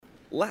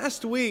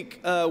Last week,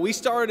 we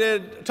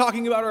started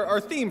talking about our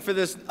theme for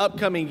this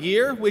upcoming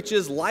year, which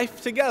is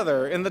Life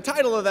Together. And the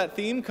title of that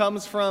theme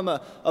comes from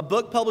a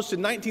book published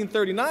in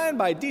 1939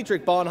 by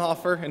Dietrich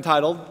Bonhoeffer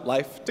entitled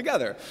Life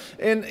Together.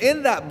 And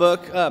in that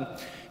book,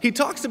 he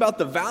talks about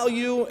the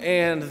value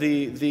and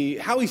the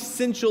how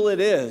essential it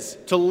is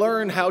to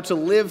learn how to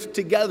live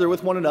together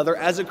with one another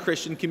as a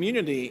Christian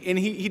community. And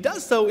he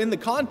does so in the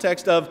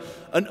context of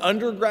an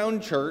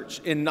underground church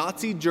in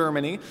Nazi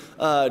Germany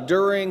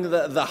during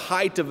the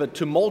height of a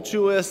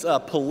tumultuous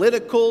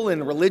political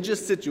and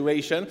religious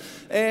situation,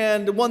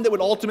 and one that would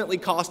ultimately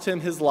cost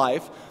him his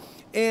life.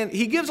 And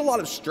he gives a lot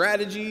of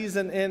strategies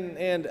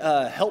and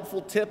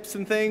helpful tips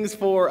and things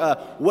for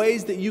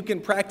ways that you can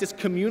practice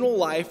communal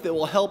life that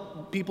will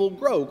help people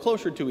grow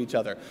closer to each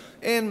other.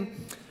 And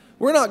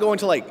we're not going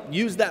to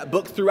use that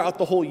book throughout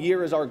the whole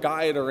year as our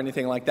guide or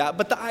anything like that,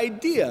 but the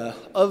idea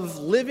of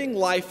living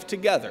life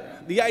together,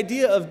 the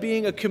idea of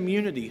being a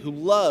community who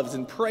loves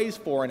and prays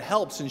for and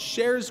helps and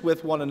shares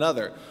with one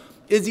another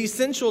is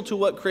essential to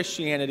what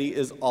Christianity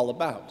is all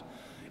about.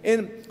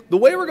 And the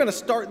way we're going to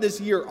start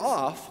this year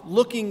off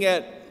looking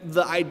at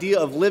the idea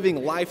of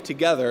living life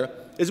together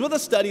is with a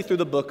study through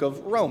the book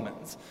of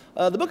Romans.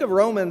 The book of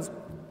Romans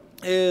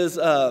is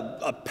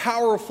a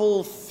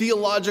powerful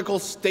theological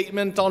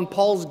statement on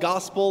Paul's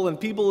gospel, and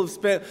people have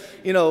spent,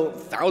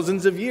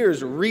 thousands of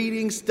years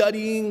reading,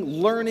 studying,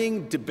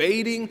 learning,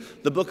 debating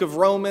the book of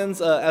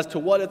Romans as to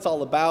what it's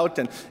all about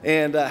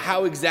and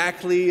how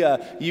exactly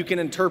you can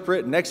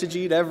interpret and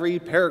exegete every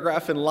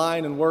paragraph and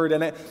line and word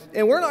in it.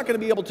 And we're not going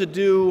to be able to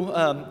do,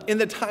 in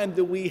the time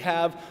that we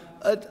have,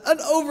 an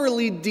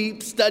overly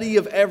deep study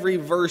of every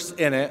verse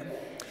in it.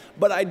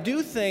 But I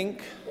do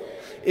think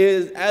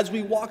as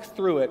we walk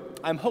through it,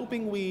 I'm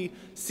hoping we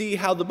see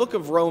how the book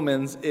of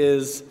Romans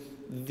is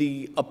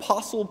the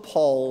Apostle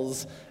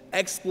Paul's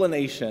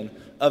explanation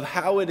of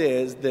how it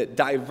is that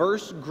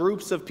diverse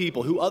groups of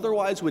people who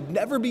otherwise would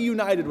never be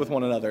united with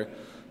one another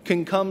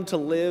can come to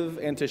live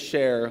and to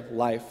share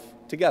life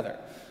together.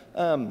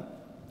 There's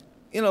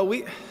a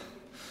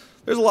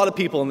lot of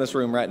people in this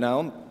room right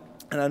now,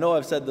 and I know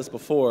I've said this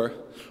before,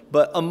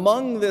 but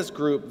among this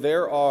group,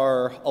 there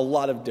are a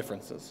lot of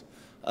differences.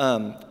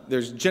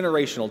 There's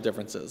generational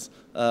differences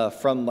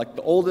from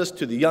the oldest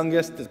to the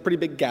youngest. There's a pretty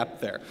big gap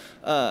there.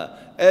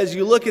 As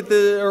you look at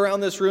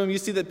around this room, you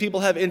see that people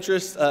have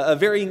interests,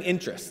 varying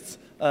interests.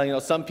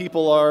 Some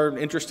people are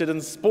interested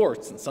in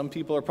sports, and some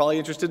people are probably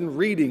interested in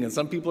reading, and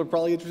some people are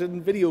probably interested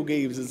in video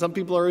games, and some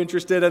people are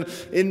interested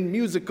in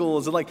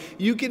musicals. And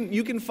you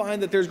can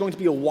find that there's going to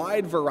be a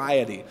wide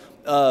variety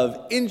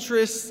of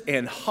interests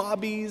and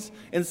hobbies,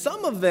 and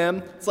some of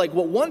them, it's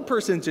what one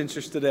person's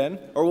interested in,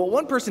 or what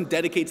one person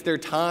dedicates their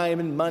time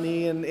and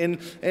money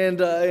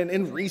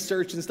and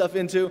research and stuff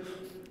into,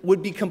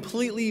 would be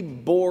completely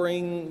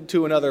boring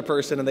to another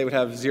person, and they would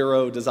have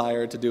zero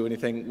desire to do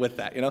anything with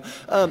that,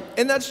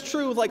 And that's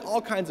true with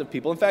all kinds of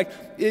people. In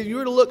fact, if you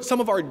were to look, some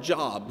of our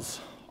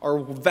jobs are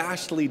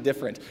vastly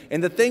different,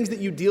 and the things that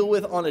you deal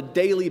with on a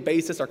daily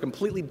basis are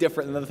completely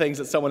different than the things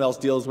that someone else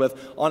deals with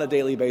on a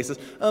daily basis.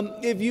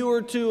 If you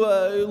were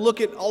to look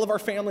at all of our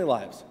family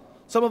lives,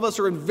 some of us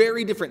are in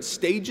very different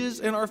stages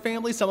in our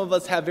family. Some of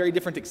us have very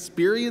different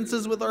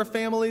experiences with our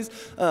families.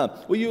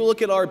 When you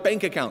look at our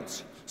bank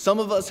accounts, some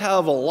of us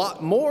have a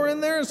lot more in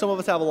there, and some of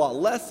us have a lot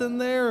less in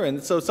there,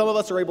 and so some of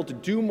us are able to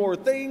do more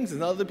things,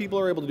 and other people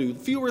are able to do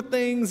fewer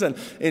things, and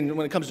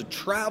when it comes to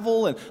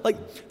travel, and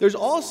there's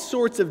all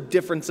sorts of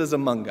differences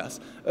among us,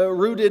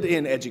 rooted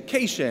in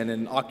education,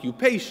 and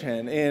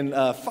occupation, in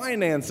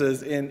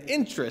finances, in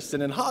interests,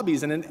 and in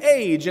hobbies, and in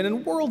age, and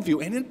in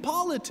worldview, and in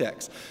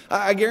politics.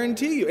 I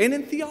guarantee you, and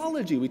in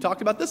theology. We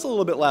talked about this a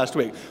little bit last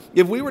week.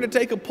 If we were to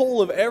take a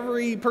poll of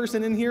every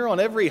person in here on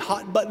every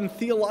hot-button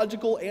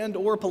theological and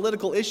or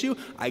political issue,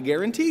 I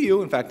guarantee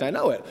you, in fact I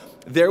know it,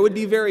 there would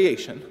be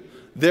variation.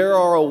 There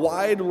are a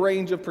wide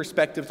range of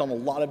perspectives on a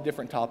lot of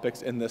different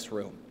topics in this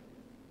room.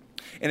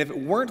 And if it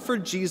weren't for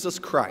Jesus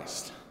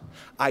Christ,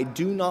 I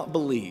do not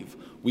believe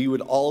we would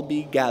all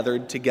be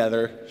gathered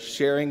together,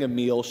 sharing a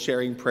meal,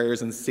 sharing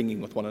prayers, and singing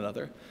with one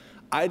another.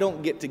 I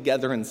don't get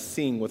together and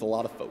sing with a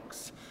lot of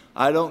folks.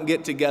 I don't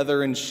get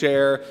together and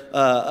share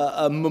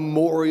a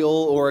memorial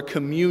or a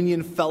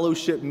communion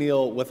fellowship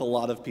meal with a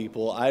lot of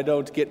people. I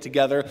don't get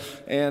together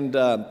and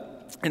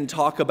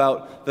talk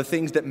about the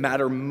things that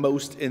matter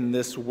most in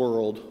this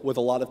world with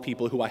a lot of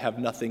people who I have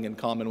nothing in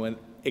common with,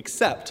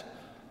 except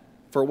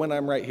for when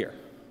I'm right here.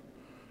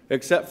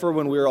 Except for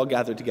when we're all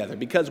gathered together.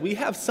 Because we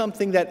have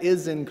something that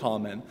is in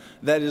common,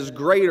 that is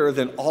greater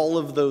than all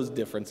of those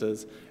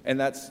differences, and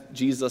that's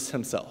Jesus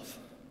himself.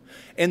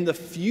 And the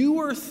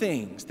fewer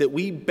things that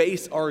we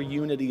base our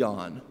unity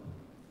on,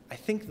 I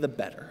think the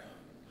better.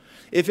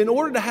 If in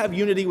order to have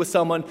unity with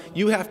someone,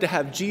 you have to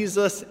have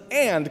Jesus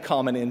and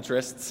common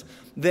interests,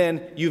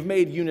 then you've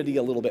made unity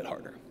a little bit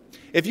harder.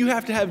 If you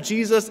have to have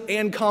Jesus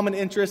and common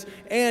interests,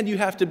 and you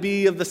have to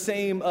be of the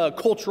same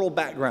cultural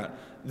background,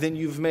 then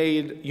you've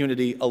made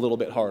unity a little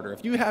bit harder.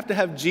 If you have to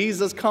have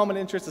Jesus, common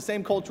interests, the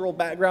same cultural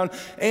background,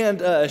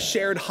 and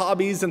shared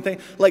hobbies and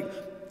things,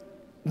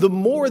 the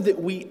more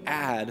that we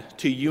add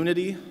to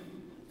unity,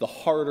 the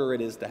harder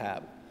it is to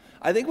have.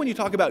 I think when you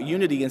talk about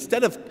unity,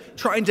 instead of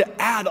trying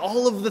to add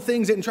all of the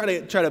things and try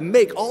to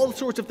make all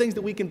sorts of things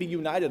that we can be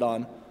united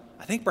on,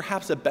 I think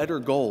perhaps a better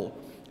goal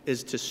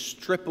is to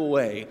strip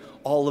away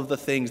all of the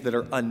things that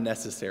are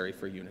unnecessary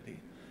for unity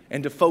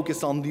and to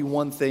focus on the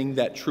one thing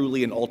that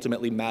truly and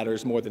ultimately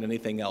matters more than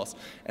anything else.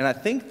 And I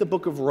think the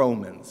book of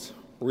Romans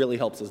really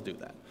helps us do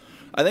that.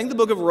 I think the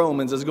book of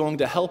Romans is going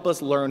to help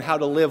us learn how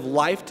to live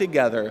life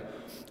together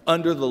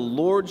under the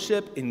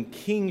lordship and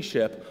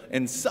kingship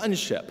and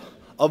sonship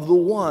of the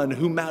one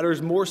who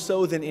matters more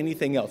so than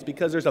anything else,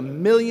 because there's a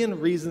million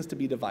reasons to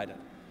be divided.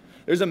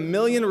 There's a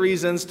million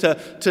reasons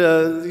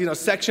to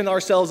section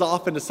ourselves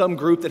off into some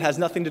group that has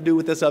nothing to do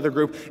with this other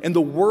group, and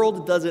the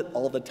world does it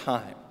all the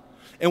time.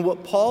 And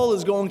what Paul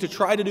is going to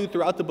try to do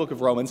throughout the book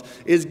of Romans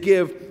is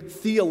give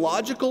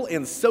theological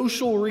and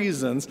social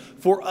reasons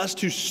for us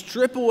to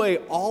strip away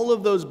all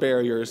of those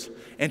barriers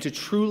and to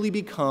truly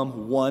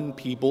become one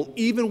people,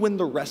 even when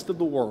the rest of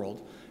the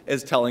world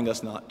is telling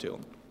us not to.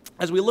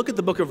 As we look at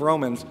the book of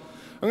Romans,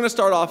 I'm going to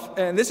start off,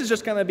 and this is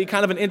just going to be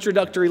kind of an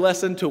introductory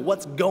lesson to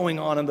what's going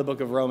on in the book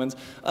of Romans.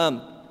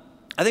 I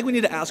think we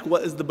need to ask,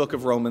 what is the book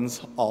of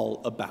Romans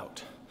all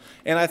about?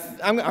 And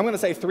I'm going to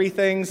say three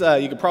things.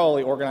 You could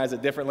probably organize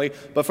it differently,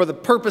 but for the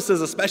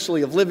purposes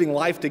especially of living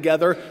life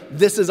together,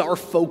 this is our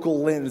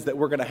focal lens that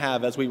we're going to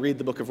have as we read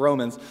the book of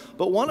Romans.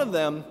 But one of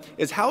them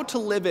is how to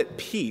live at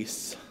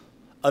peace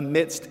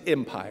amidst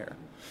empire.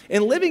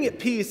 And living at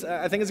peace,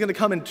 I think, is going to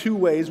come in two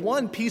ways.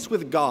 One, peace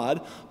with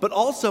God, but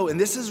also, and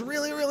this is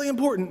really, really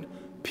important,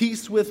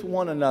 peace with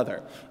one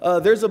another.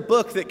 There's a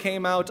book that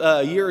came out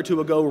a year or two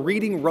ago,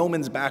 Reading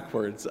Romans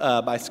Backwards,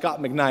 by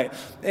Scott McKnight.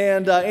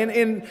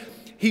 And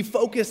he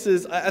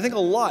focuses, I think, a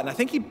lot, and I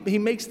think he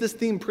makes this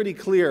theme pretty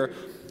clear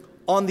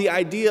on the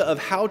idea of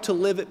how to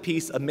live at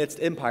peace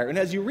amidst empire. And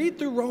as you read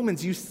through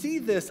Romans, you see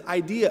this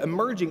idea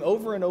emerging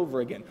over and over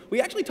again. We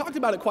actually talked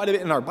about it quite a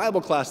bit in our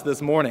Bible class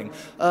this morning,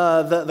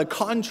 the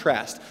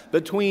contrast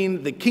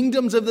between the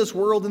kingdoms of this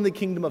world and the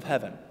kingdom of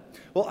heaven.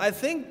 Well, I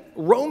think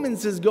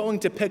Romans is going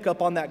to pick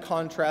up on that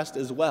contrast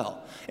as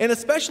well. And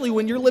especially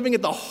when you're living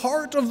at the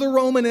heart of the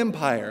Roman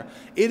Empire,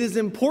 it is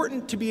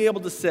important to be able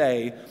to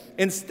say,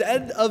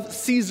 instead of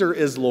Caesar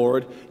is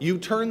Lord, you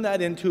turn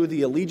that into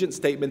the allegiance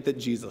statement that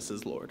Jesus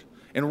is Lord.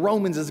 And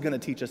Romans is going to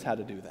teach us how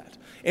to do that.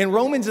 And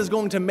Romans is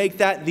going to make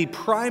that the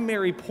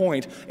primary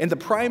point and the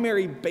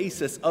primary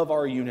basis of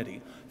our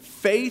unity.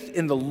 Faith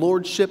in the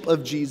lordship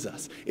of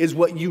Jesus is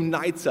what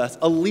unites us.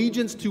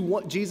 Allegiance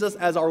to Jesus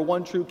as our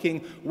one true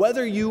king,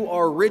 whether you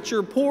are rich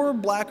or poor,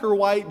 black or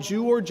white,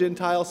 Jew or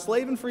Gentile,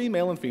 slave and free,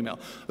 male and female.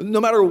 No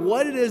matter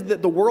what it is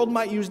that the world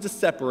might use to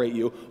separate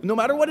you, no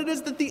matter what it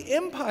is that the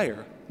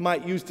empire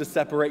might use to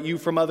separate you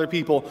from other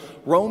people,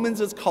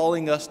 Romans is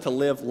calling us to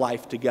live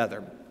life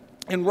together.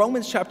 In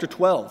Romans chapter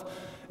 12,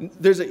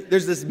 there's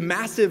this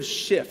massive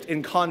shift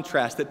in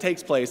contrast that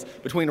takes place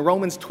between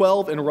Romans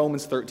 12 and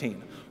Romans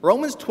 13.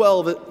 Romans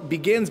 12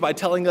 begins by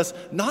telling us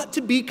not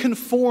to be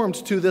conformed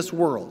to this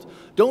world.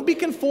 Don't be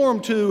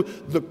conformed to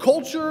the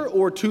culture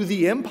or to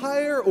the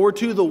empire or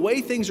to the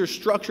way things are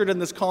structured in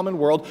this common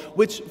world,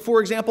 which, for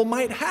example,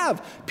 might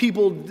have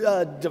people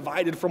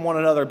divided from one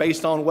another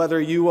based on whether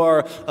you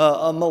are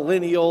a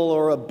millennial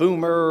or a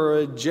boomer or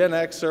a Gen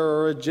X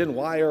or a Gen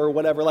Y or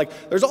whatever.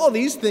 Like, there's all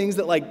these things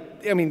that,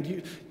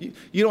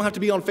 you don't have to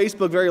be on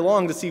Facebook very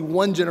long to see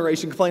one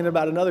generation complaining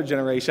about another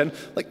generation.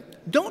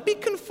 Don't be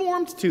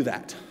conformed to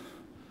that.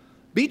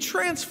 Be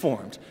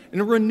transformed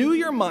and renew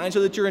your mind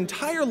so that your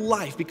entire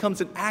life becomes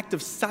an act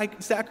of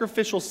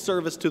sacrificial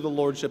service to the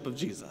lordship of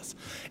Jesus.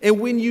 And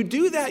when you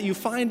do that, you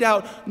find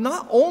out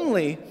not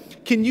only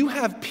can you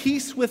have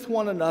peace with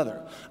one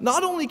another,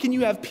 not only can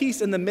you have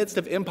peace in the midst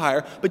of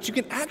empire, but you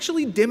can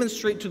actually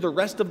demonstrate to the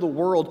rest of the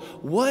world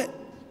what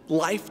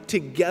life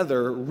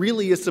together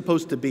really is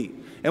supposed to be,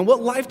 and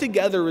what life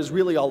together is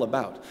really all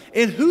about,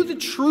 and who the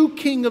true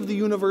king of the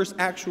universe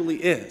actually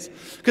is.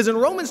 Because in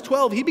Romans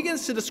 12, he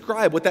begins to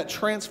describe what that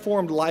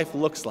transformed life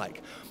looks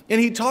like. And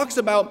he talks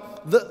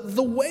about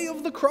the way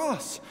of the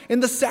cross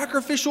and the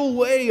sacrificial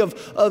way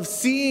of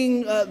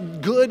seeing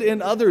good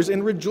in others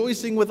and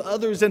rejoicing with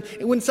others. And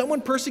when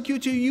someone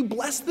persecutes you, you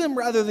bless them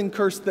rather than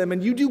curse them.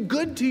 And you do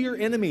good to your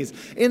enemies.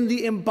 In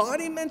the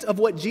embodiment of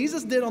what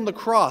Jesus did on the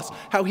cross,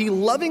 how he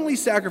lovingly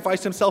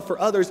sacrificed himself for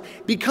others,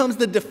 becomes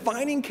the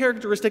defining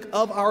characteristic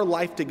of our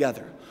life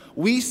together.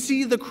 We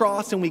see the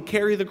cross and we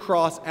carry the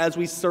cross as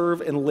we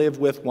serve and live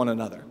with one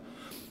another.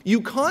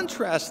 You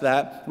contrast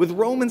that with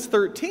Romans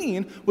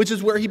 13, which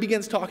is where he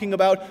begins talking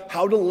about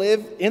how to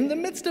live in the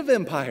midst of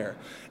empire.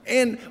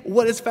 And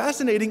what is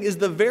fascinating is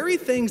the very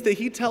things that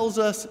he tells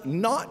us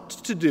not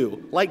to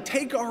do, like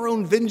take our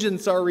own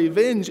vengeance, our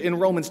revenge in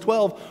Romans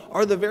 12,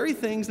 are the very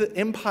things that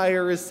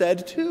empire is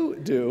said to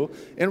do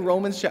in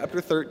Romans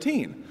chapter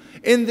 13.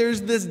 And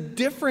there's this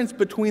difference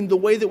between the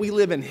way that we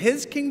live in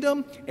his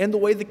kingdom and the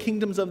way the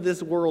kingdoms of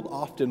this world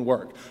often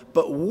work.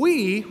 But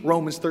we,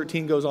 Romans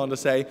 13 goes on to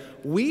say,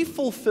 we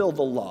fulfill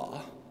the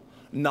law,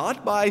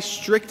 not by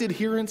strict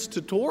adherence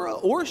to Torah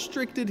or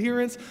strict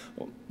adherence,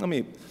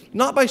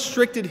 not by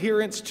strict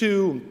adherence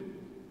to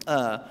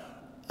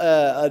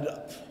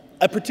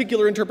a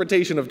particular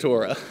interpretation of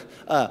Torah.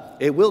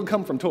 It will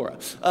come from Torah.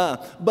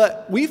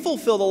 But we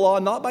fulfill the law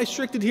not by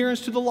strict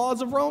adherence to the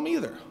laws of Rome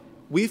either.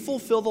 We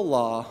fulfill the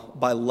law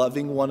by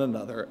loving one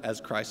another as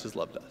Christ has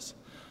loved us.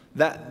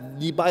 That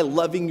by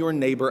loving your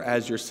neighbor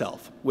as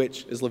yourself,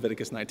 which is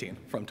Leviticus 19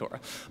 from Torah.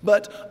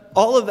 But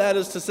all of that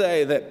is to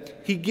say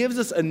that he gives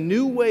us a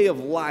new way of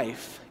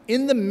life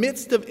in the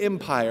midst of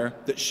empire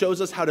that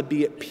shows us how to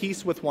be at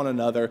peace with one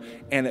another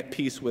and at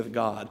peace with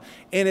God.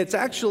 And it's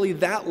actually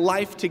that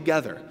life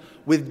together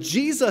with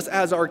Jesus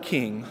as our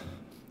king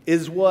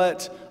is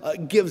what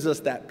gives us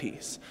that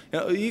peace.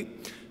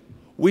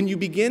 When you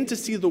begin to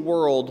see the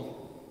world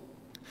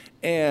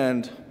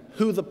and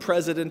who the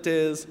president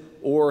is,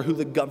 or who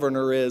the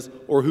governor is,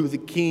 or who the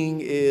king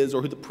is,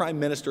 or who the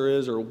prime minister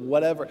is, or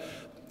whatever,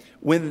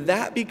 when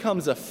that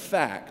becomes a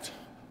fact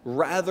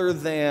rather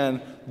than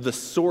the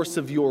source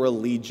of your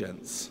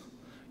allegiance,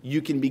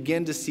 you can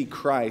begin to see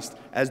Christ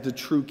as the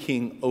true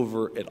king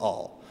over it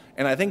all.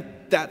 And I think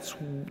that's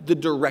the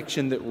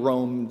direction that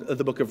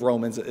the book of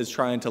Romans is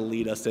trying to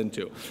lead us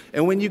into.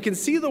 And when you can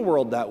see the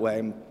world that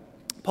way,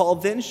 Paul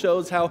then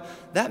shows how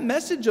that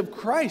message of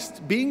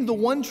Christ being the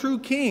one true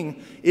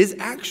king is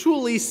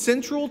actually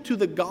central to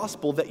the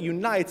gospel that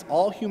unites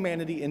all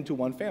humanity into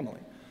one family.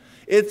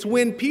 It's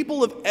when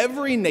people of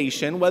every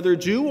nation, whether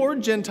Jew or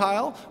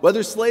Gentile,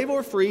 whether slave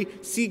or free,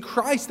 see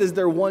Christ as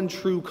their one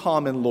true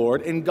common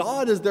Lord and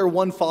God as their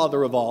one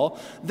Father of all,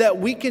 that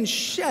we can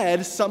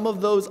shed some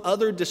of those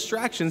other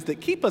distractions that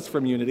keep us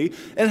from unity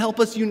and help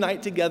us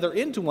unite together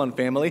into one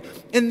family.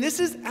 And this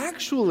is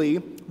actually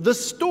the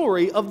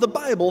story of the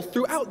Bible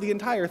throughout the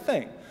entire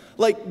thing.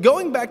 Like,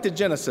 going back to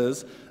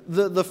Genesis,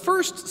 the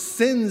first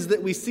sins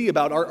that we see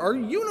about are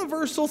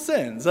universal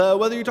sins,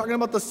 whether you're talking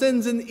about the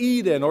sins in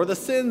Eden or the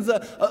sins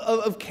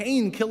of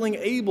Cain killing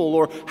Abel,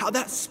 or how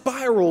that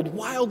spiraled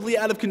wildly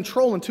out of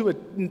control into an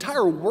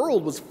entire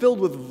world was filled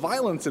with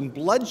violence and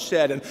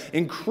bloodshed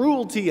and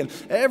cruelty, and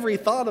every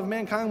thought of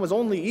mankind was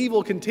only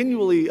evil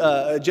continually,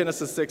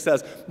 Genesis 6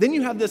 says. Then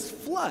you have this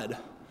flood.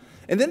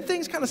 And then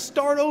things kind of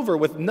start over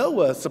with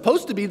Noah,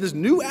 supposed to be this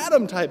new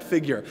Adam type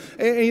figure.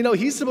 And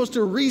he's supposed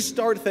to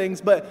restart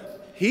things,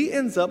 but he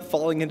ends up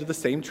falling into the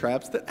same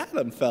traps that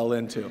Adam fell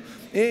into.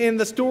 And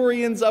the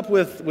story ends up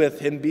with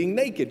him being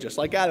naked, just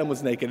like Adam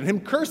was naked, and him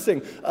cursing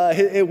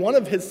one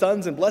of his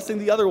sons and blessing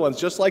the other ones,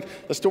 just like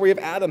the story of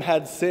Adam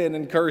had sin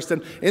and cursed.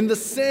 And in the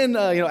sin,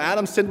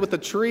 Adam sinned with a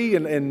tree,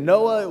 and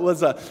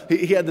Noah,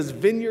 he had this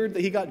vineyard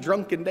that he got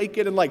drunk and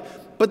naked,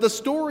 but the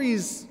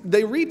stories,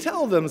 they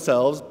retell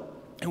themselves.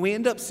 And we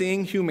end up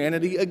seeing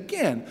humanity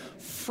again,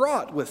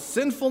 fraught with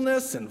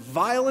sinfulness and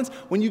violence.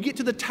 When you get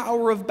to the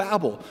Tower of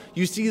Babel,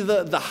 you see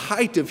the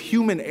height of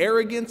human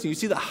arrogance, and you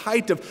see the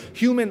height of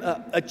human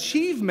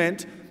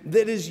achievement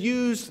that is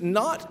used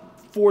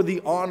not for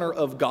the honor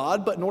of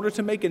God, but in order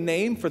to make a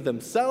name for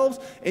themselves.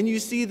 And you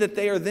see that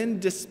they are then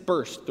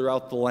dispersed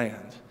throughout the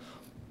land.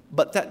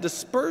 But that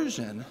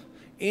dispersion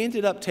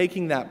ended up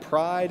taking that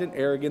pride and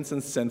arrogance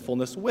and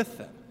sinfulness with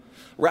them.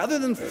 Rather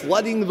than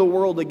flooding the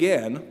world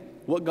again,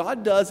 what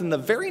God does in the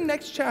very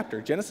next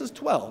chapter, Genesis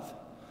 12,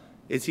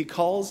 is he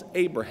calls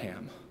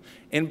Abraham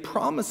and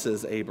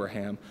promises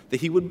Abraham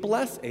that he would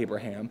bless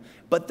Abraham,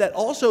 but that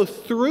also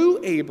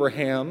through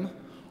Abraham,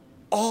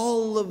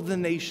 all of the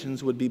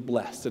nations would be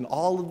blessed and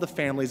all of the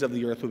families of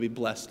the earth would be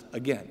blessed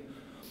again.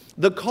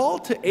 The call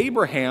to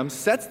Abraham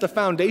sets the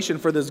foundation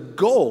for this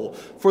goal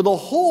for the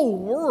whole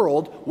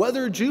world,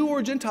 whether Jew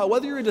or Gentile,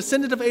 whether you're a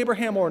descendant of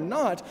Abraham or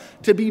not,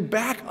 to be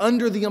back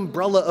under the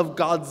umbrella of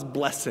God's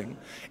blessing.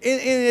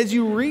 And as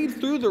you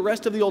read through the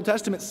rest of the Old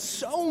Testament,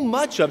 so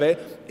much of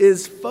it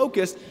is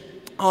focused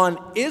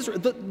on Israel.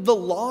 The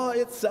law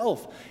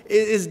itself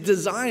is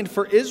designed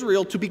for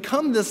Israel to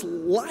become this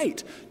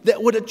light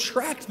that would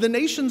attract the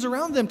nations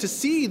around them to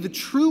see the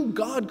true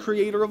God,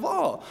 creator of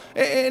all.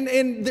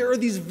 And there are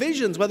these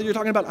visions, whether you're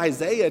talking about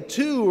Isaiah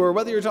 2 or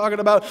whether you're talking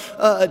about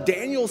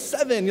Daniel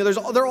 7,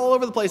 they're all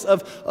over the place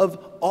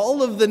of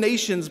all of the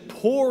nations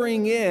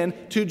pouring in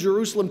to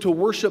Jerusalem to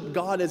worship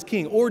God as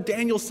king. Or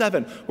Daniel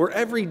 7, where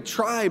every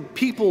tribe,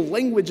 people,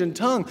 language, and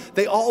tongue,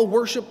 they all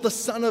worship the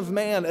Son of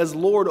Man as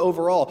Lord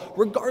over all.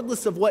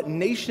 Regardless of what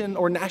nation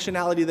or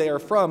nationality they are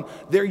from,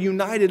 they're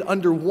united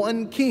under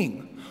one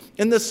king.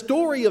 And the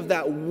story of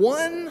that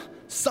one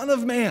Son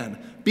of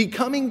Man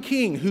becoming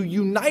king who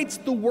unites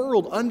the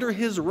world under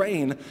his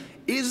reign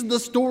is the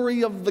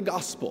story of the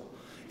gospel.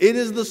 It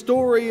is the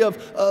story of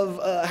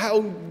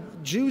how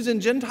Jews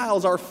and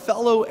Gentiles are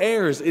fellow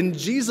heirs, and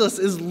Jesus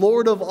is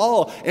Lord of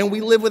all, and we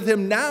live with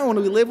him now, and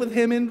we live with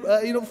him in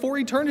for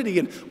eternity,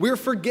 and we're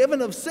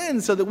forgiven of sin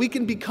so that we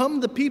can become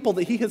the people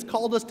that he has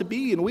called us to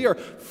be, and we are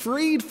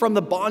freed from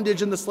the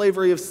bondage and the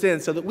slavery of sin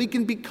so that we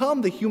can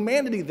become the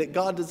humanity that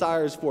God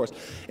desires for us.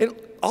 And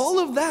all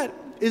of that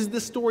is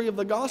the story of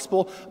the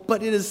gospel,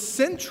 but it is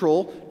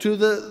central to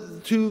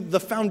the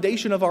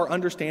foundation of our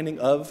understanding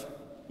of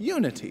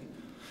unity.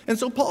 And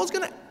so Paul's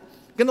going to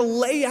going to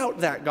lay out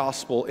that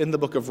gospel in the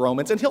book of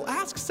Romans, and he'll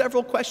ask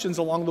several questions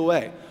along the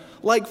way.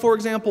 Like, for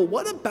example,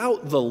 what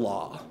about the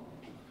law?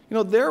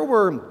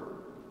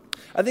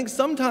 I think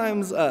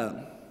sometimes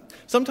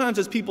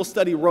as people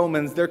study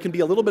Romans, there can be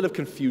a little bit of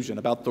confusion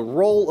about the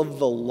role of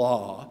the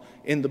law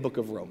in the book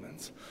of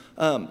Romans.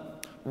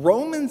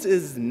 Romans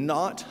is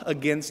not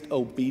against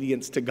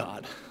obedience to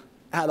God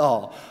at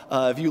all.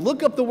 If you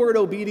look up the word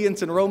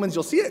obedience in Romans,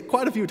 you'll see it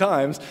quite a few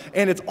times,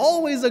 and it's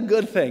always a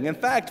good thing. In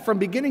fact, from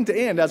beginning to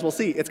end, as we'll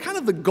see, it's kind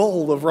of the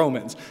goal of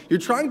Romans. You're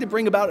trying to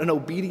bring about an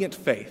obedient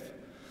faith.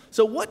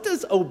 So what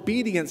does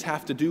obedience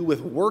have to do with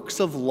works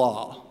of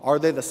law? Are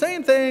they the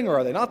same thing, or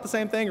are they not the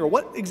same thing? Or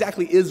what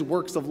exactly is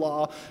works of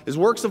law? Is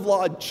works of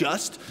law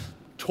just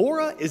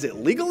Torah? Is it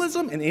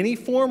legalism in any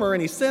form or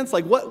any sense?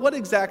 Like what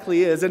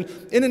exactly is? And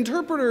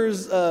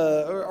interpreters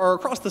are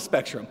across the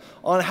spectrum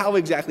on how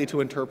exactly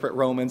to interpret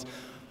Romans.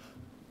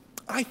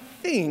 I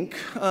think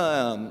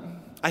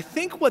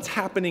what's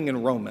happening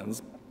in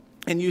Romans,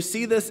 and you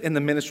see this in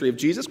the ministry of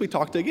Jesus. We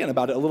talked again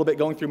about it a little bit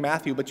going through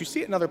Matthew, but you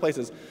see it in other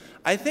places.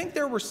 I think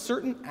there were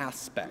certain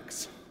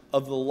aspects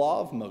of the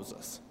law of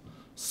Moses,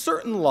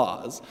 certain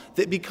laws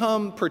that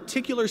become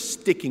particular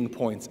sticking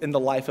points in the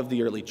life of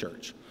the early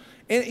church.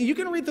 And you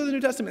can read through the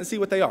New Testament and see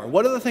what they are.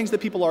 What are the things that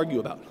people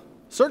argue about?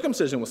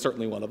 Circumcision was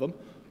certainly one of them.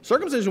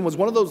 Circumcision was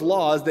one of those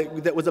laws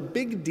that was a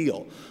big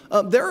deal.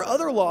 There are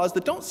other laws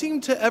that don't seem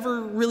to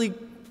ever really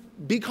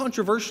be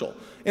controversial.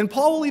 And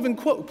Paul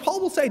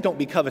will say, don't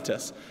be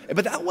covetous.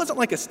 But that wasn't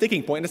like a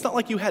sticking point. It's not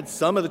like you had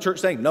some of the church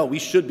saying, no, we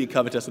should be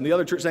covetous, and the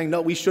other church saying,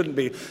 no, we shouldn't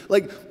be.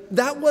 Like,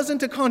 that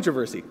wasn't a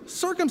controversy.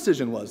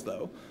 Circumcision was,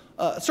 though.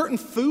 Certain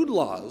food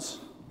laws,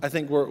 I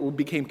think,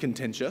 became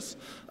contentious.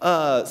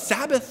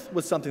 Sabbath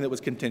was something that was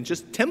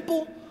contentious.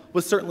 Temple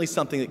was certainly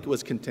something that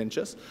was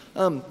contentious.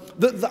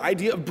 The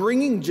idea of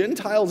bringing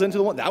Gentiles into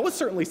the one, that was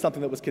certainly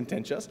something that was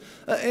contentious.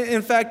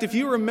 In fact, if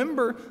you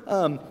remember,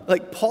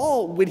 like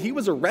Paul, when he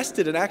was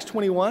arrested in Acts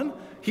 21,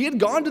 he had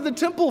gone to the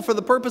temple for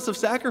the purpose of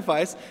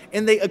sacrifice,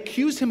 and they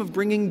accused him of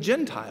bringing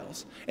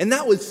Gentiles. And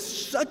that was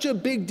such a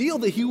big deal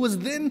that he was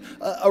then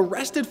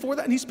arrested for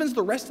that, and he spends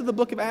the rest of the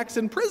book of Acts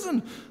in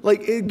prison,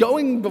 like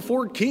going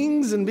before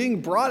kings and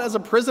being brought as a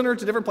prisoner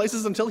to different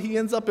places until he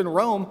ends up in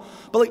Rome.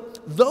 But like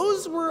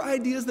those were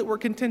ideas that were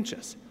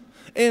contentious.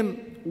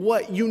 And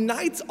what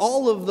unites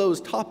all of those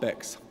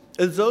topics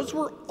is those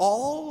were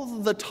all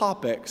the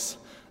topics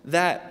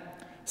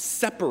that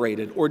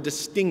separated or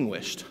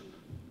distinguished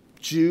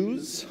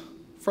Jews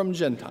from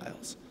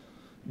Gentiles.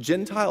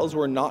 Gentiles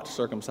were not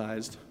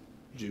circumcised,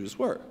 Jews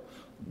were.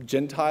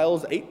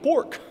 Gentiles ate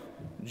pork,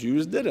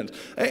 Jews didn't.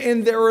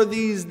 And there are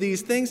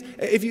these things.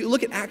 If you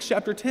look at Acts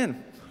chapter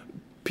 10,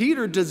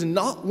 Peter does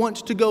not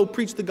want to go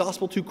preach the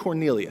gospel to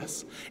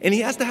Cornelius. And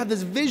he has to have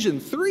this vision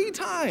 3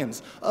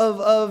 times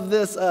of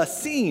this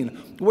scene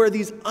where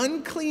these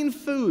unclean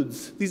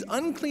foods, these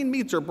unclean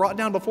meats are brought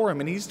down before him.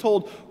 And he's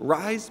told,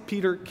 rise,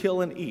 Peter,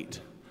 kill and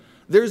eat.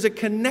 There's a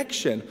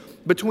connection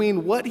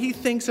between what he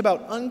thinks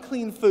about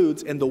unclean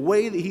foods and the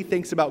way that he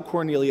thinks about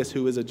Cornelius,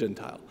 who is a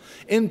Gentile.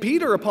 And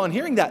Peter, upon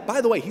hearing that,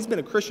 by the way, he's been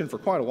a Christian for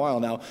quite a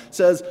while now,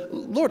 says,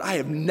 Lord, I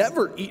have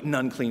never eaten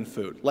unclean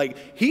food. Like,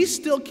 he's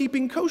still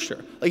keeping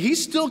kosher. Like,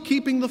 he's still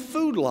keeping the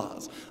food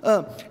laws.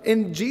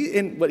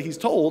 And what he's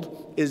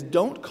told is,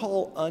 don't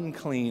call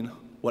unclean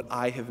what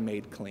I have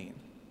made clean.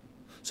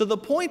 So the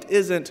point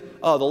isn't,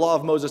 oh, the law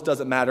of Moses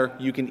doesn't matter,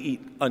 you can eat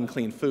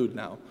unclean food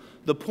now.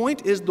 The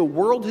point is the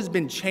world has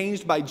been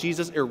changed by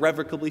Jesus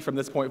irrevocably from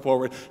this point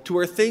forward to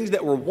where things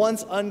that were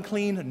once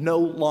unclean no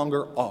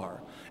longer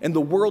are. And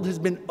the world has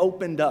been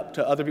opened up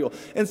to other people.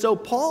 And so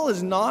Paul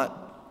is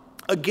not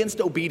against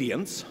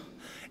obedience,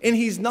 and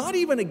he's not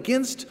even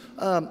against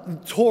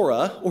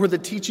Torah or the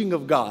teaching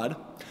of God,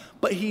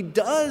 but he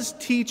does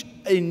teach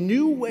a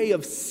new way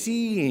of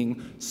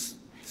seeing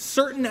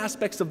certain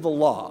aspects of the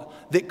law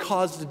that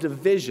caused a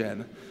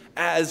division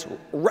as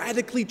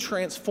radically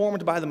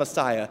transformed by the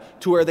Messiah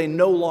to where they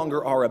no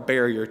longer are a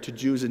barrier to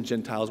Jews and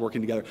Gentiles working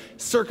together.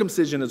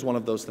 Circumcision is one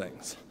of those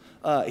things.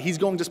 He's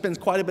going to spend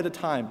quite a bit of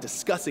time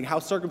discussing how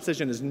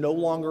circumcision is no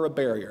longer a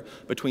barrier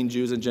between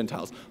Jews and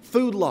Gentiles.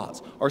 Food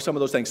laws are some of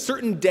those things.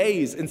 Certain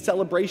days and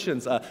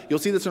celebrations, you'll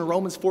see this in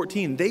Romans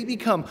 14, they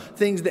become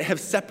things that have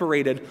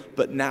separated,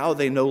 but now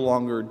they no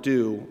longer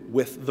do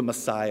with the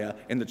Messiah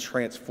and the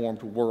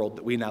transformed world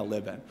that we now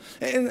live in.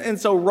 And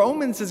so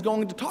Romans is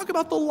going to talk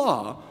about the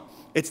law.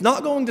 It's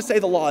not going to say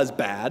the law is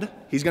bad.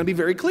 He's going to be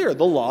very clear.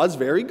 The law is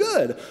very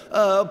good.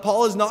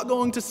 Paul is not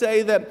going to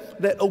say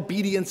that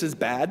obedience is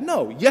bad.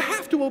 No, you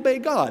have to obey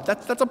God.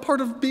 That's a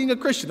part of being a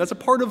Christian. That's a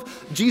part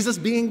of Jesus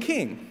being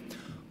king.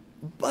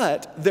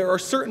 But there are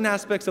certain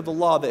aspects of the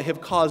law that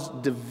have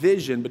caused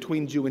division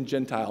between Jew and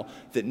Gentile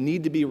that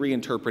need to be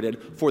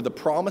reinterpreted for the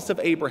promise of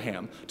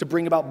Abraham to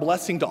bring about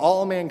blessing to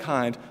all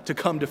mankind to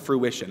come to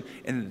fruition.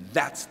 And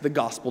that's the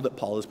gospel that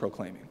Paul is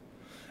proclaiming.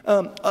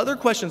 Other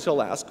questions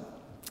he'll ask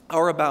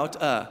are about,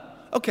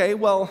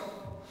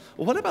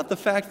 what about the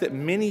fact that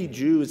many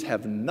Jews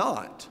have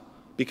not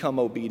become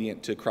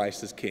obedient to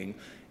Christ as king,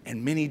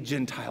 and many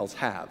Gentiles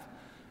have?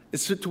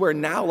 It's to where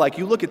now, like,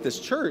 you look at this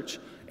church,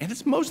 and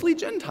it's mostly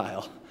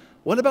Gentile.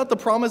 What about the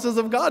promises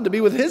of God to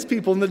be with his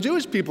people and the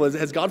Jewish people?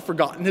 Has God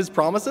forgotten his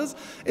promises?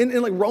 In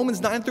like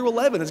Romans 9 through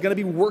 11 is going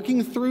to be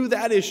working through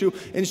that issue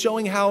and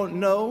showing how,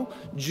 no,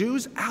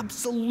 Jews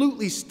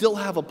absolutely still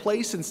have a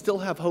place and still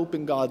have hope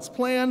in God's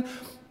plan,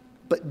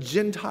 but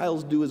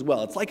Gentiles do as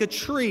well. It's like a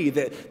tree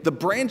that the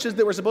branches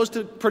that were supposed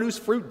to produce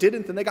fruit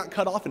didn't, and they got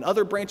cut off, and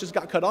other branches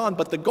got cut on.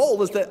 But the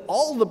goal is that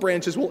all the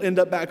branches will end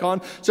up back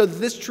on, so that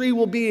this tree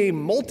will be a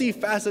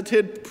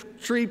multifaceted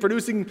tree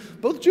producing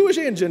both Jewish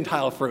and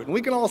Gentile fruit. And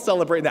we can all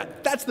celebrate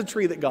that. That's the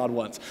tree that God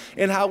wants.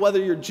 And how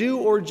whether you're Jew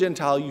or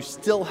Gentile, you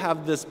still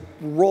have this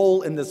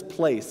role in this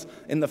place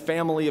in the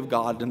family of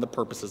God and the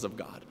purposes of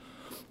God.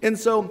 And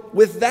so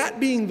with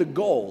that being the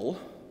goal,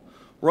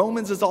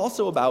 Romans is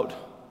also about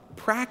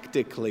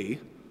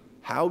practically,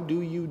 how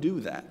do you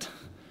do that?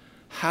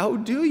 How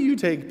do you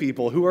take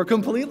people who are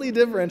completely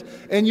different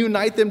and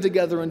unite them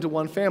together into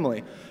one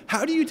family?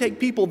 How do you take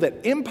people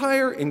that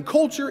empire and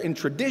culture and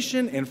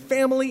tradition and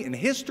family and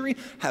history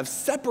have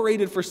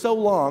separated for so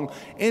long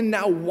and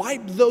now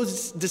wipe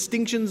those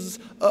distinctions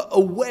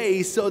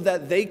away so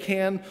that they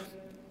can,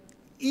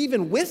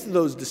 even with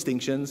those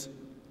distinctions,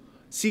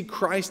 see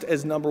Christ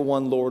as number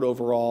one Lord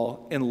over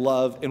all and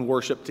love and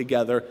worship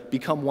together,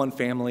 become one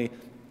family,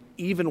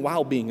 even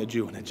while being a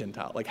Jew and a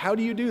Gentile? Like, how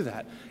do you do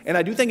that? And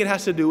I do think it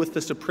has to do with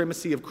the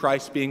supremacy of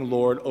Christ being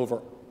Lord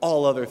over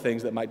all other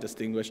things that might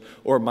distinguish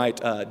or might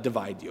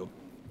divide you.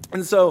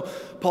 And so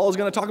Paul is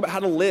going to talk about how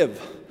to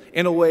live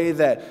in a way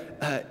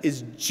that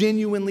is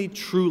genuinely,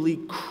 truly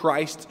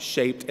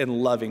Christ-shaped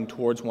and loving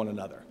towards one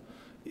another.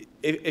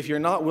 If you're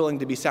not willing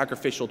to be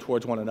sacrificial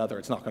towards one another,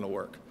 it's not going to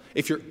work.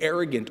 If you're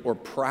arrogant or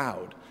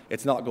proud,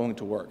 it's not going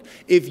to work.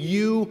 If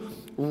you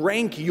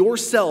rank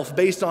yourself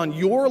based on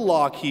your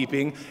law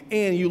keeping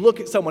and you look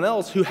at someone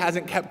else who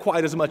hasn't kept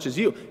quite as much as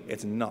you,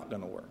 it's not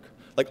going to work.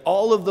 Like,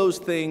 all of those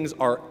things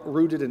are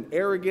rooted in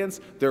arrogance.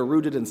 They're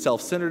rooted in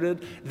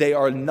self-centeredness. They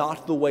are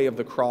not the way of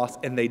the cross,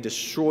 and they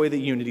destroy the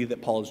unity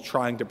that Paul is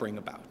trying to bring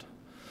about.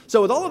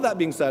 So with all of that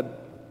being said,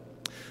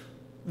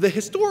 the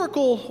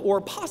historical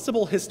or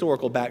possible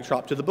historical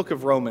backdrop to the book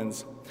of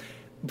Romans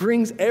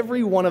brings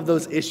every one of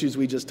those issues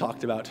we just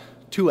talked about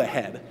to a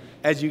head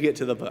as you get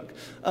to the book.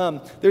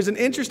 There's an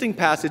interesting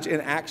passage in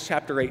Acts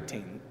chapter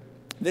 18.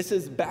 This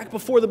is back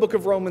before the book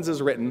of Romans is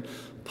written.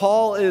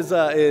 Paul is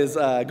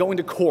going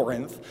to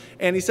Corinth,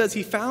 and he says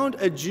he found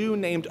a Jew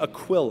named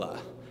Aquila,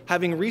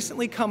 having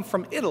recently come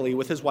from Italy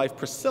with his wife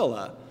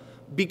Priscilla,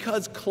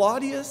 because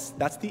Claudius,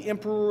 that's the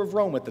emperor of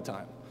Rome at the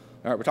time.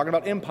 All right, we're talking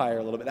about empire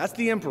a little bit. That's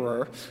the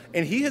emperor,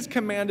 and he has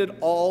commanded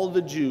all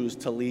the Jews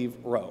to leave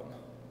Rome.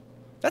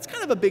 That's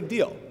kind of a big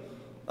deal.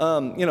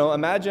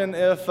 Imagine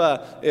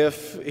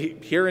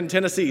if here in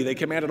Tennessee they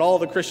commanded all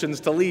the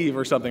Christians to leave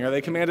or something, or they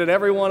commanded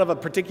everyone of a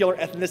particular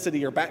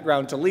ethnicity or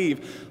background to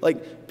leave.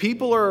 Like,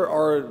 people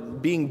are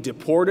being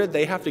deported.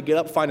 They have to get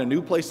up, find a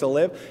new place to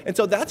live. And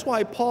so that's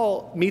why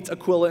Paul meets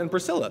Aquila and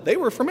Priscilla. They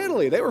were from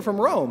Italy. They were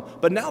from Rome.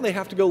 But now they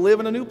have to go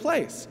live in a new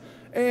place.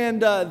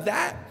 And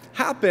that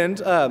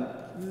happened.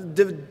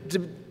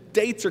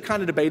 Dates are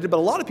kind of debated, but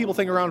a lot of people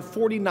think around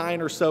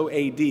 49 or so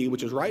AD,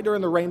 which is right during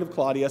the reign of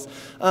Claudius.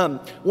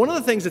 One of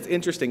the things that's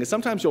interesting is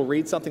sometimes you'll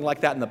read something like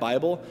that in the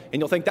Bible,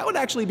 and you'll think that would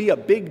actually be a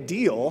big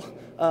deal.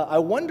 I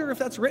wonder if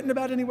that's written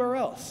about anywhere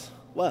else.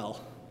 Well,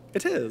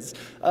 it is.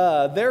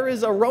 There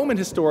is a Roman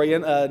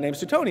historian named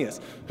Suetonius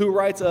who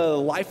writes a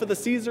Life of the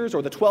Caesars,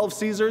 or the 12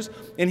 Caesars,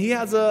 and he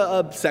has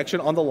a section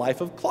on the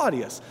life of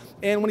Claudius.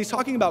 And when he's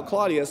talking about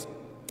Claudius,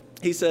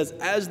 he says,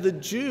 as the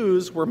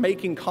Jews were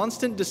making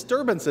constant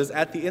disturbances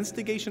at the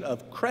instigation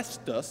of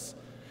Chrestus,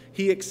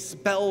 he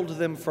expelled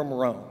them from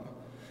Rome.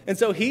 And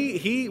so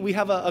we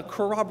have a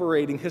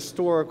corroborating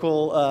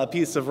historical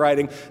piece of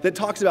writing that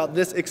talks about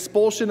this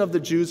expulsion of the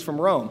Jews from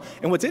Rome.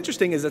 And what's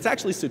interesting is it's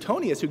actually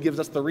Suetonius who gives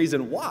us the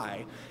reason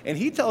why. And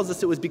he tells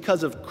us it was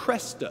because of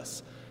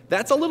Chrestus.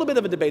 That's a little bit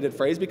of a debated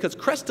phrase, because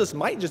Chrestus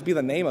might just be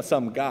the name of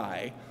some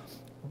guy.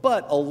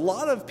 But a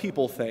lot of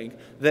people think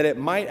that it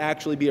might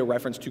actually be a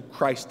reference to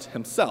Christ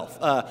himself.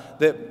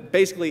 That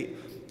basically,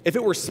 if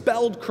it were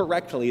spelled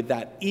correctly,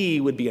 that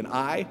E would be an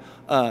I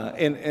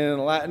in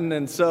Latin.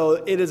 And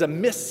so it is a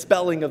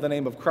misspelling of the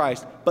name of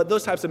Christ. But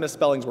those types of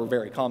misspellings were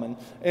very common.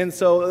 And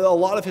so a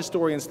lot of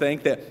historians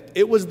think that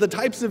it was the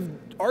types of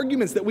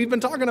arguments that we've been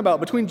talking about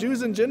between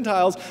Jews and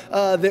Gentiles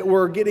that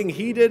were getting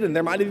heated, and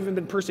there might have even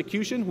been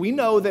persecution. We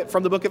know that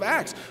from the book of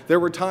Acts, there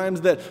were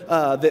times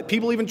that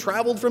people even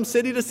traveled from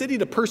city to city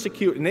to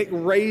persecute, and it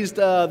raised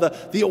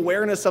the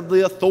awareness of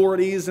the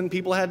authorities, and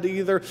people had to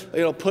either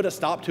put a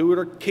stop to it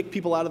or kick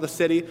people out of the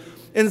city.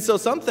 And so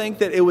some think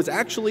that it was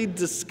actually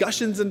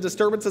discussions and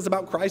disturbances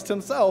about Christ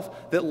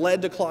himself that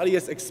led to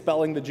Claudius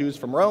expelling the Jews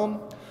from Rome.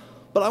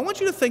 But I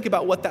want you to think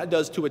about what that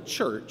does to a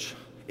church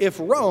if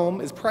Rome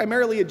is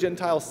primarily a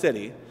Gentile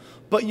city,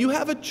 but you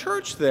have a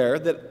church there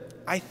that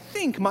I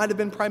think might have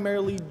been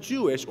primarily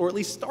Jewish, or at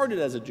least started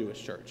as a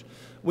Jewish church.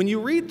 When you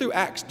read through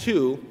Acts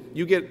 2,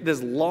 you get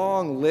this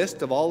long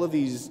list of all of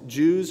these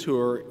Jews who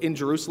are in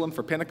Jerusalem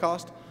for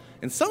Pentecost,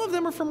 and some of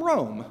them are from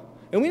Rome.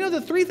 And we know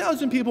that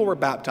 3,000 people were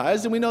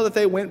baptized, and we know that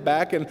they went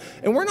back, and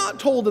we're not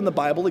told in the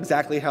Bible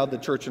exactly how the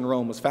church in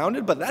Rome was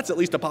founded, but that's at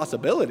least a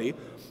possibility,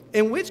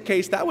 in which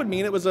case that would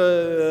mean it was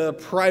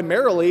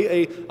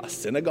primarily a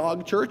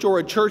synagogue church, or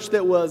a church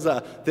that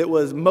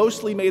was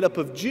mostly made up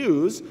of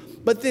Jews,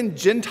 but then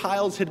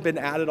Gentiles had been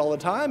added all the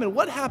time. And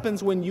what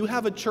happens when you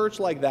have a church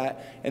like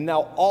that, and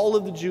now all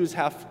of the Jews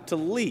have to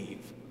leave?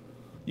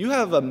 You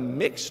have a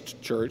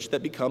mixed church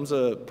that becomes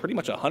pretty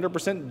much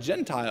 100%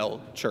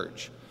 Gentile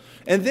church.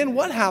 And then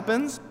what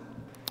happens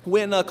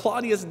when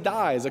Claudius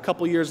dies a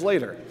couple years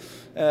later?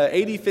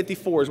 AD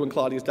 54 is when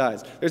Claudius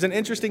dies. There's an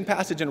interesting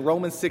passage in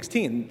Romans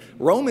 16.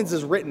 Romans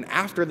is written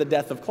after the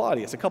death of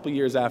Claudius, a couple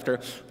years after.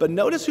 But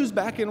notice who's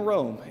back in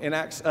Rome in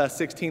Acts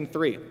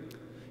 16:3.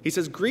 He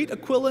says, "Greet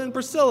Aquila and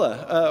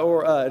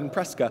Priscilla, and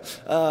Prisca,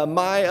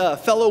 my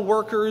fellow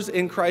workers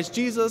in Christ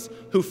Jesus,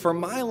 who for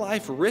my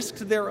life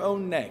risked their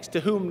own necks,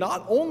 to whom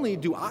not only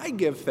do I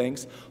give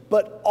thanks,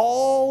 but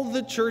all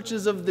the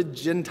churches of the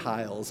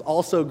Gentiles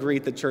also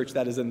greet the church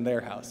that is in their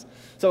house."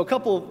 So a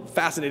couple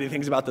fascinating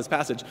things about this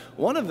passage.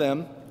 One of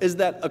them is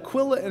that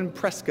Aquila and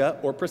Prisca,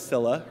 or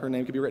Priscilla, her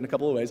name could be written a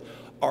couple of ways,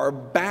 are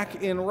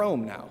back in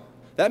Rome now.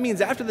 That means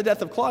after the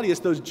death of Claudius,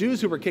 those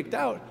Jews who were kicked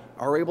out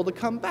are able to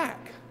come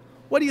back.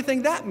 What do you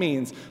think that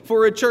means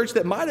for a church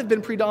that might have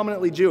been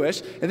predominantly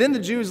Jewish, and then the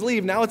Jews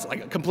leave, now it's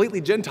like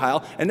completely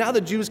Gentile, and now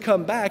the Jews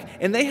come back,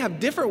 and they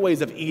have different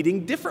ways of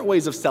eating, different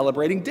ways of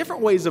celebrating,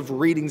 different ways of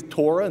reading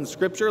Torah and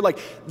Scripture. Like,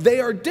 they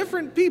are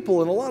different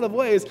people in a lot of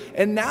ways,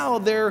 and now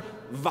they're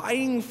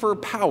vying for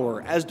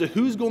power as to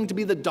who's going to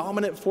be the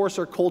dominant force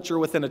or culture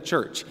within a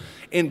church.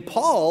 And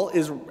Paul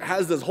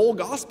has this whole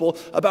gospel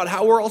about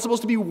how we're all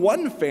supposed to be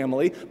one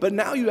family, but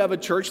now you have a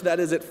church that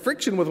is at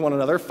friction with one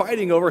another,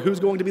 fighting over who's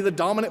going to be the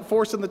dominant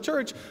force in the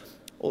church.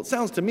 Well, it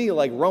sounds to me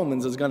like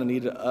Romans is going to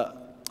need,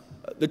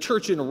 the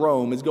church in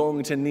Rome is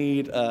going to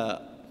need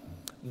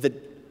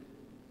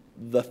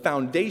the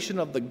foundation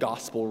of the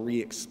gospel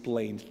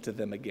re-explained to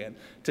them again,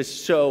 to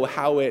show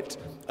how it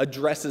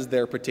addresses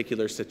their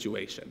particular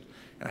situation.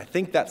 And I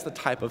think that's the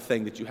type of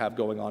thing that you have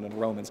going on in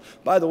Romans.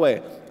 By the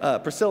way,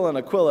 Priscilla and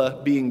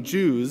Aquila being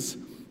Jews,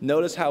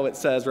 notice how it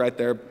says right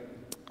there,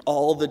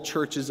 all the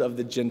churches of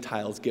the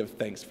Gentiles give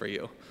thanks for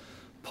you.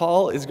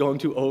 Paul is going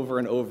to over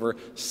and over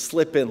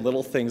slip in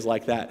little things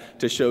like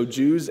that to show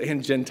Jews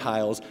and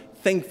Gentiles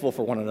thankful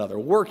for one another,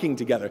 working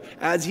together.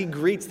 As he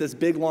greets this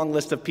big, long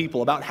list of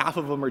people, about half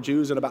of them are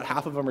Jews and about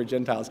half of them are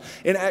Gentiles.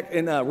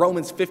 In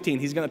Romans 15,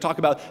 he's going to talk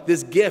about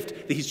this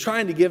gift that he's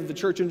trying to give the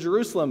church in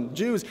Jerusalem,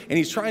 Jews, and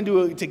he's trying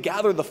to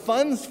gather the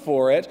funds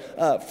for it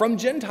from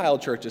Gentile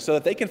churches so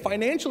that they can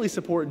financially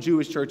support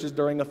Jewish churches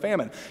during the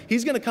famine.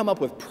 He's going to come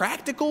up with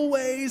practical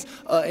ways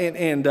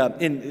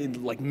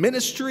and like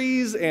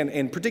ministries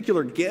and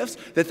particular gifts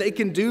that they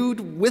can do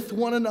with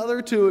one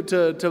another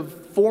to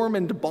form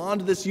and to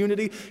bond this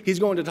unity. He's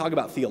going to talk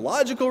about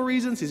theological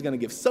reasons. He's going to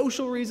give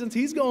social reasons.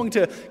 He's going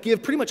to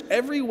give pretty much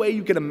every way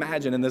you can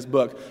imagine in this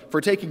book for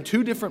taking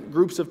two different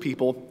groups of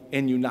people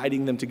and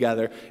uniting them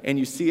together. And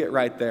you see it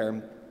right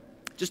there.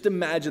 Just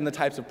imagine the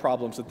types of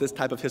problems that this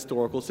type of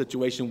historical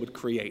situation would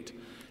create.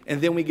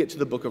 And then we get to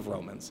the book of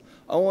Romans.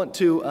 I want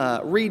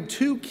to read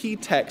two key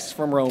texts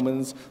from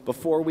Romans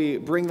before we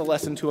bring the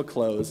lesson to a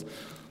close.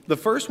 The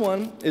first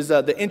one is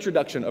the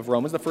introduction of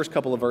Romans, the first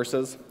couple of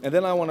verses, and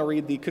then I want to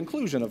read the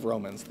conclusion of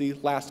Romans, the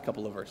last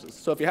couple of verses.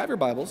 So if you have your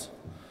Bibles,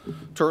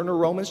 turn to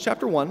Romans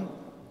chapter 1.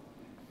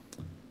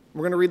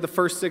 We're going to read the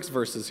first 6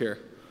 verses here.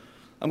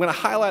 I'm going to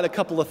highlight a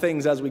couple of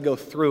things as we go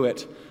through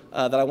it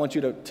that I want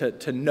you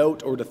to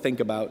note or to think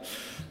about.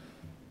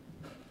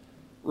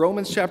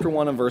 Romans chapter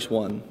 1 and verse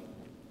 1.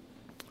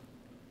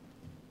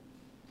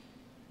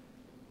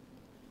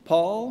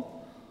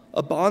 Paul,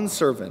 a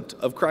bondservant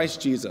of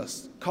Christ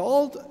Jesus,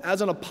 called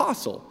as an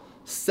apostle,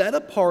 set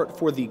apart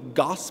for the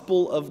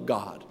gospel of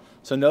God.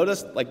 So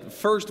notice, like the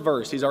first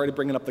verse, he's already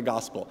bringing up the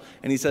gospel.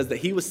 And he says that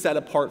he was set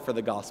apart for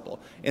the gospel.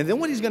 And then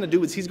what he's going to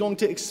do is he's going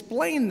to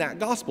explain that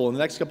gospel in the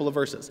next couple of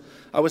verses.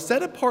 I was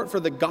set apart for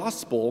the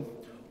gospel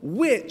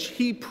which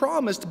he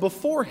promised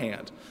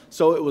beforehand.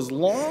 So it was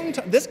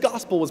this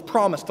gospel was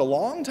promised a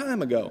long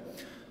time ago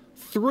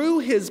through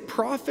his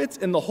prophets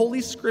in the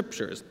Holy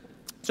Scriptures.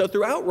 So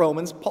throughout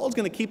Romans, Paul's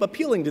going to keep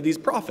appealing to these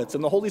prophets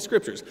in the Holy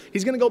Scriptures.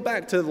 He's going to go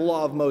back to the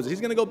law of Moses. He's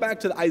going to go back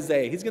to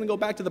Isaiah. He's going to go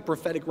back to the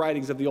prophetic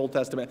writings of the Old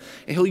Testament.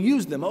 And he'll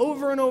use them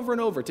over and over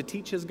and over to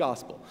teach his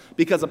gospel.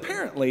 Because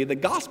apparently the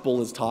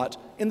gospel is taught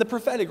in the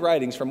prophetic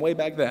writings from way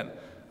back then.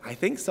 I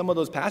think some of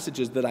those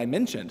passages that I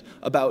mentioned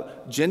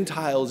about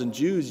Gentiles and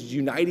Jews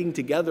uniting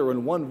together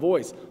in one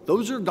voice,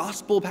 those are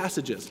gospel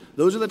passages.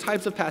 Those are the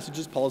types of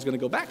passages Paul's going to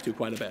go back to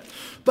quite a bit.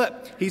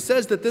 But he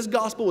says that this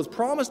gospel was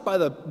promised by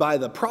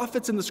the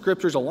prophets in the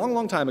Scriptures a long,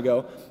 long time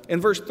ago. In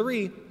verse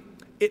 3,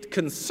 it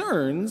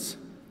concerns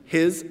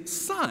his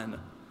Son.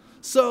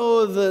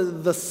 So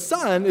the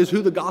Son is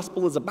who the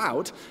gospel is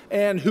about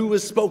and who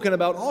was spoken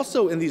about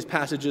also in these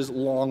passages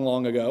long,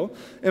 long ago.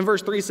 And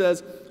verse 3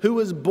 says, who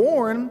was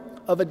born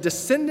of a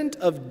descendant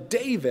of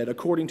David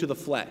according to the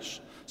flesh.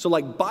 So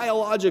like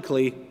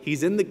biologically,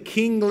 he's in the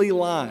kingly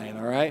line,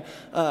 all right?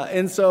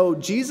 And so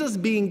Jesus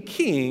being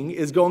king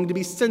is going to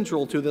be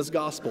central to this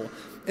gospel.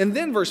 And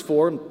then verse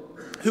 4,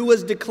 who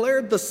was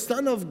declared the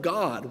Son of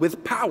God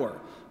with power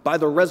by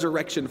the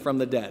resurrection from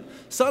the dead.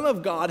 Son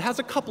of God has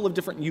a couple of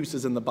different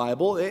uses in the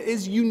Bible. It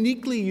is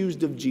uniquely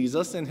used of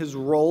Jesus and his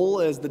role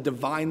as the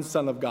divine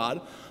Son of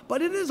God,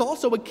 but it is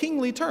also a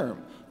kingly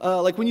term.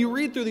 Like when you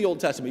read through the Old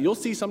Testament, you'll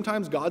see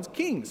sometimes God's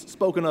kings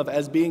spoken of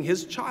as being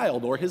his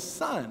child or his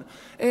son.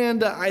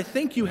 And I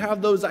think you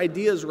have those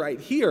ideas right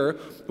here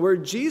where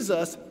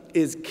Jesus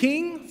is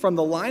king from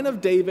the line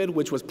of David,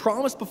 which was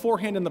promised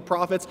beforehand in the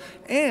prophets,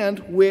 and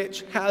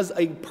which has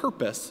a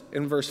purpose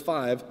in verse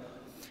 5.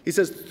 He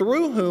says,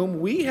 through whom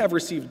we have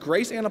received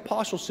grace and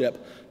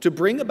apostleship to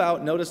bring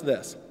about, notice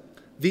this,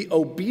 the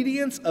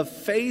obedience of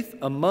faith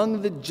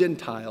among the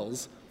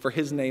Gentiles for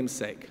his name's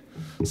sake.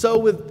 So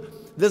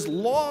with this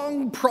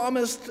long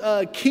promised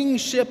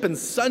kingship and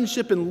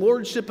sonship and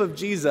lordship of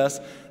Jesus,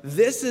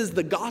 this is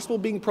the gospel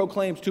being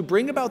proclaimed to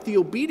bring about the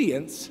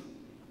obedience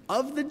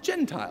of the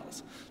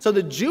Gentiles. So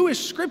the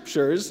Jewish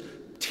scriptures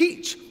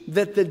teach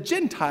that the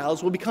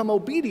Gentiles will become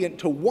obedient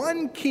to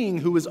one king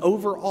who is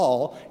over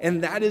all,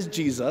 and that is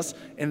Jesus,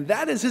 and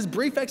that is his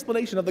brief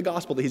explanation of the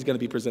gospel that he's going to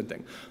be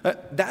presenting.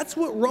 That's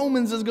what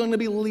Romans is going to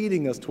be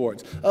leading us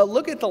towards.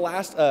 Look at the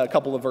last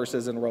couple of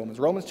verses in Romans.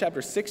 Romans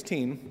chapter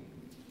 16.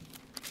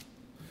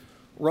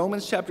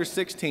 Romans chapter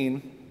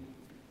 16.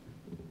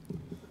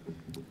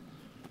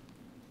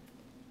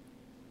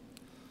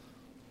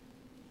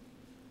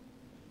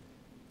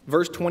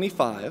 Verse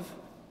 25.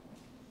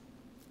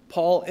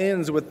 Paul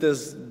ends with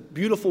this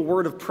beautiful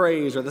word of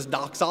praise, or this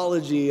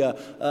doxology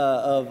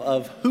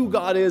of who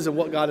God is and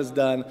what God has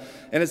done.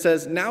 And it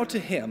says, now to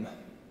him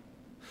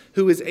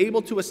who is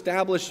able to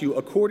establish you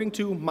according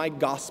to my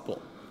gospel.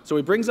 So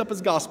he brings up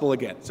his gospel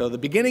again. So the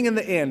beginning and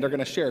the end are going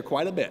to share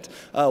quite a bit.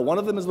 One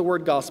of them is the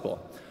word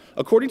gospel.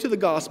 According to the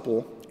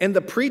gospel and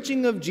the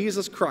preaching of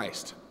Jesus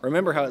Christ.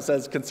 Remember how it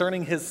says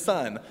concerning his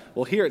son.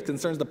 Well, here it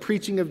concerns the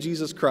preaching of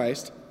Jesus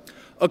Christ.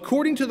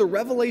 According to the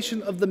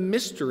revelation of the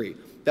mystery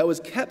that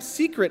was kept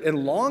secret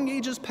in long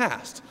ages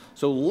past.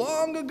 So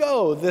long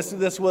ago,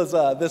 this was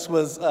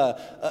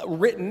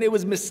written. It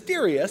was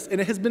mysterious, and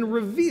it has been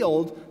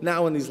revealed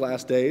now in these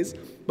last days.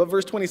 But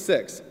verse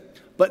 26,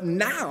 but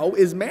now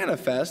is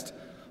manifest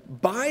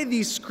by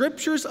the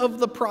scriptures of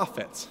the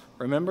prophets.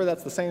 Remember,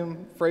 that's the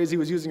same phrase he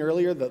was using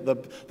earlier,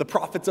 the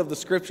prophets of the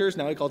scriptures.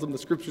 Now he calls them the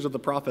scriptures of the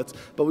prophets.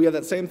 But we have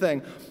that same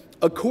thing.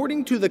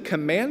 According to the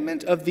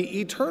commandment of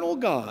the eternal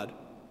God,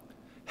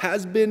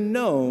 has been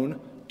known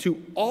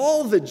to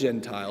all the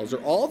Gentiles, or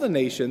all the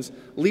nations,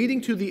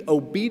 leading to the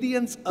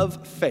obedience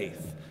of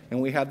faith.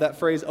 And we have that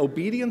phrase,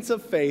 obedience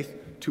of faith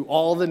to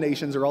all the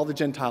nations, or all the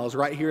Gentiles,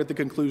 right here at the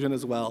conclusion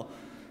as well.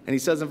 And he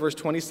says in verse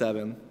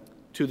 27,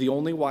 to the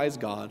only wise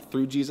God,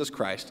 through Jesus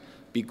Christ,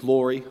 be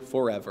glory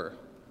forever.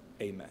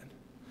 Amen.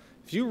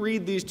 If you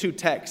read these two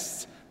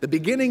texts, the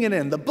beginning and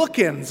end, the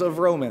bookends of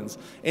Romans,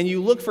 and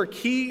you look for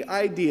key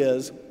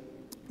ideas,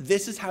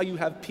 this is how you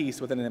have peace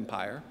within an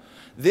empire.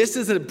 This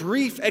is a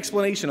brief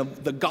explanation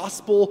of the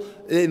gospel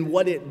and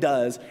what it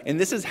does, and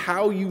this is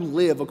how you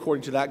live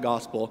according to that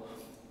gospel.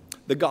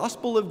 The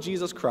gospel of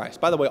Jesus Christ.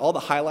 By the way, all the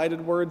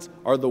highlighted words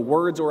are the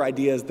words or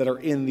ideas that are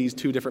in these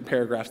two different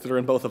paragraphs that are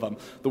in both of them.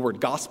 The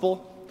word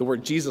gospel, the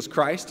word Jesus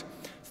Christ,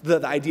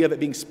 the idea of it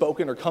being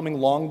spoken or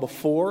coming long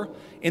before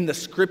in the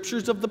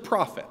scriptures of the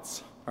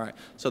prophets. All right,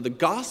 so the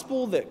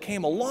gospel that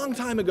came a long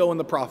time ago in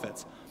the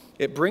prophets,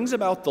 it brings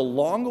about the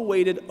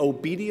long-awaited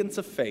obedience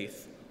of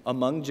faith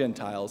among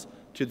Gentiles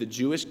to the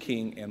Jewish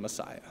king and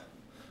Messiah.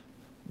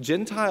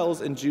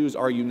 Gentiles and Jews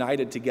are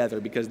united together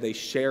because they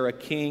share a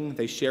king,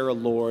 they share a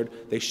Lord,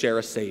 they share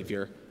a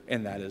Savior,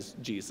 and that is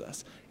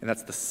Jesus. And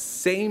that's the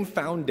same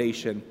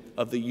foundation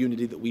of the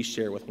unity that we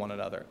share with one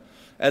another.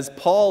 As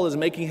Paul is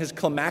making his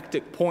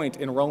climactic point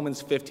in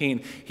Romans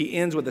 15, he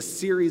ends with a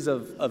series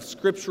of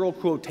scriptural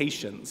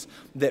quotations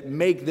that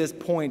make this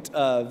point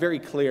very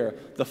clear.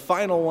 The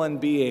final one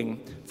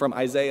being from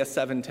Isaiah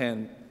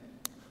 7:10.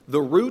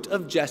 The root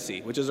of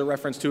Jesse, which is a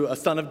reference to a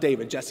son of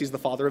David. Jesse's the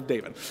father of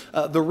David.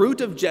 The root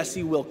of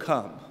Jesse will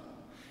come,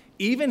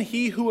 even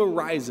he who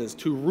arises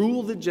to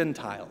rule the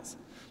Gentiles.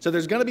 So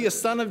there's going to be a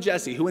son of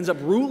Jesse who ends up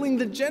ruling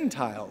the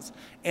Gentiles,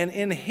 and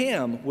in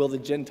him will the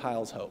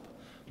Gentiles hope.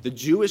 The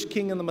Jewish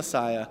king and the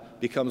Messiah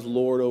becomes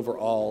Lord over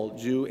all,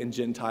 Jew and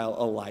Gentile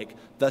alike,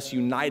 thus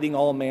uniting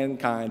all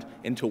mankind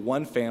into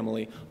one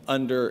family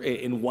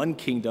in one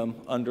kingdom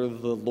under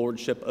the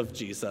lordship of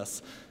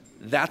Jesus.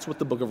 That's what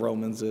the book of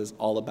Romans is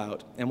all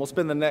about. And we'll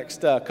spend the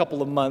next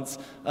couple of months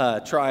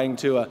trying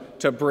to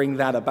bring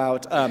that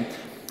about.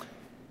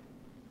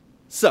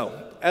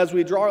 So, as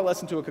we draw our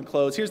lesson to a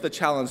close, here's the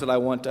challenge that I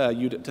want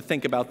you to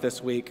think about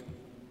this week.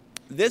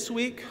 This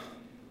week,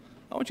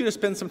 I want you to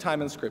spend some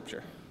time in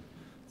Scripture.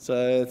 So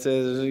it's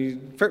a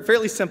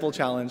fairly simple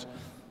challenge,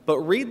 but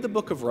read the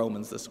book of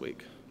Romans this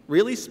week.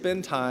 Really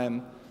spend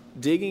time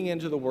digging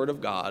into the Word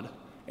of God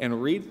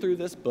and read through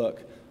this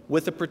book.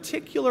 with a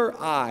particular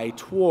eye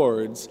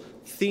towards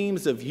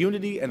themes of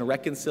unity and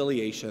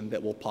reconciliation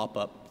that will pop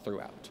up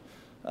throughout.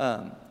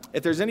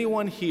 If there's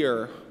anyone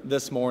here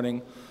this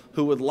morning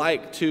who would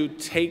like to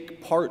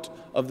take part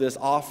of this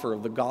offer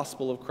of the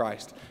gospel of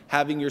Christ,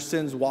 having your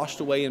sins washed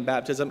away in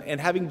baptism, and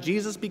having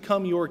Jesus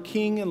become your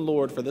King and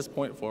Lord for this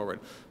point forward,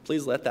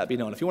 please let that be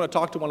known. If you want to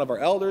talk to one of our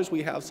elders,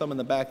 we have some in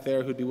the back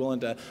there who'd be willing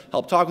to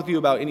help talk with you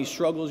about any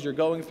struggles you're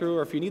going through,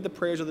 or if you need the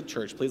prayers of the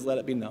church, please let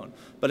it be known.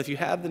 But if you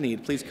have the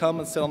need, please come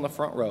and sit on the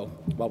front row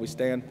while we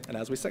stand and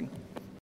as we sing.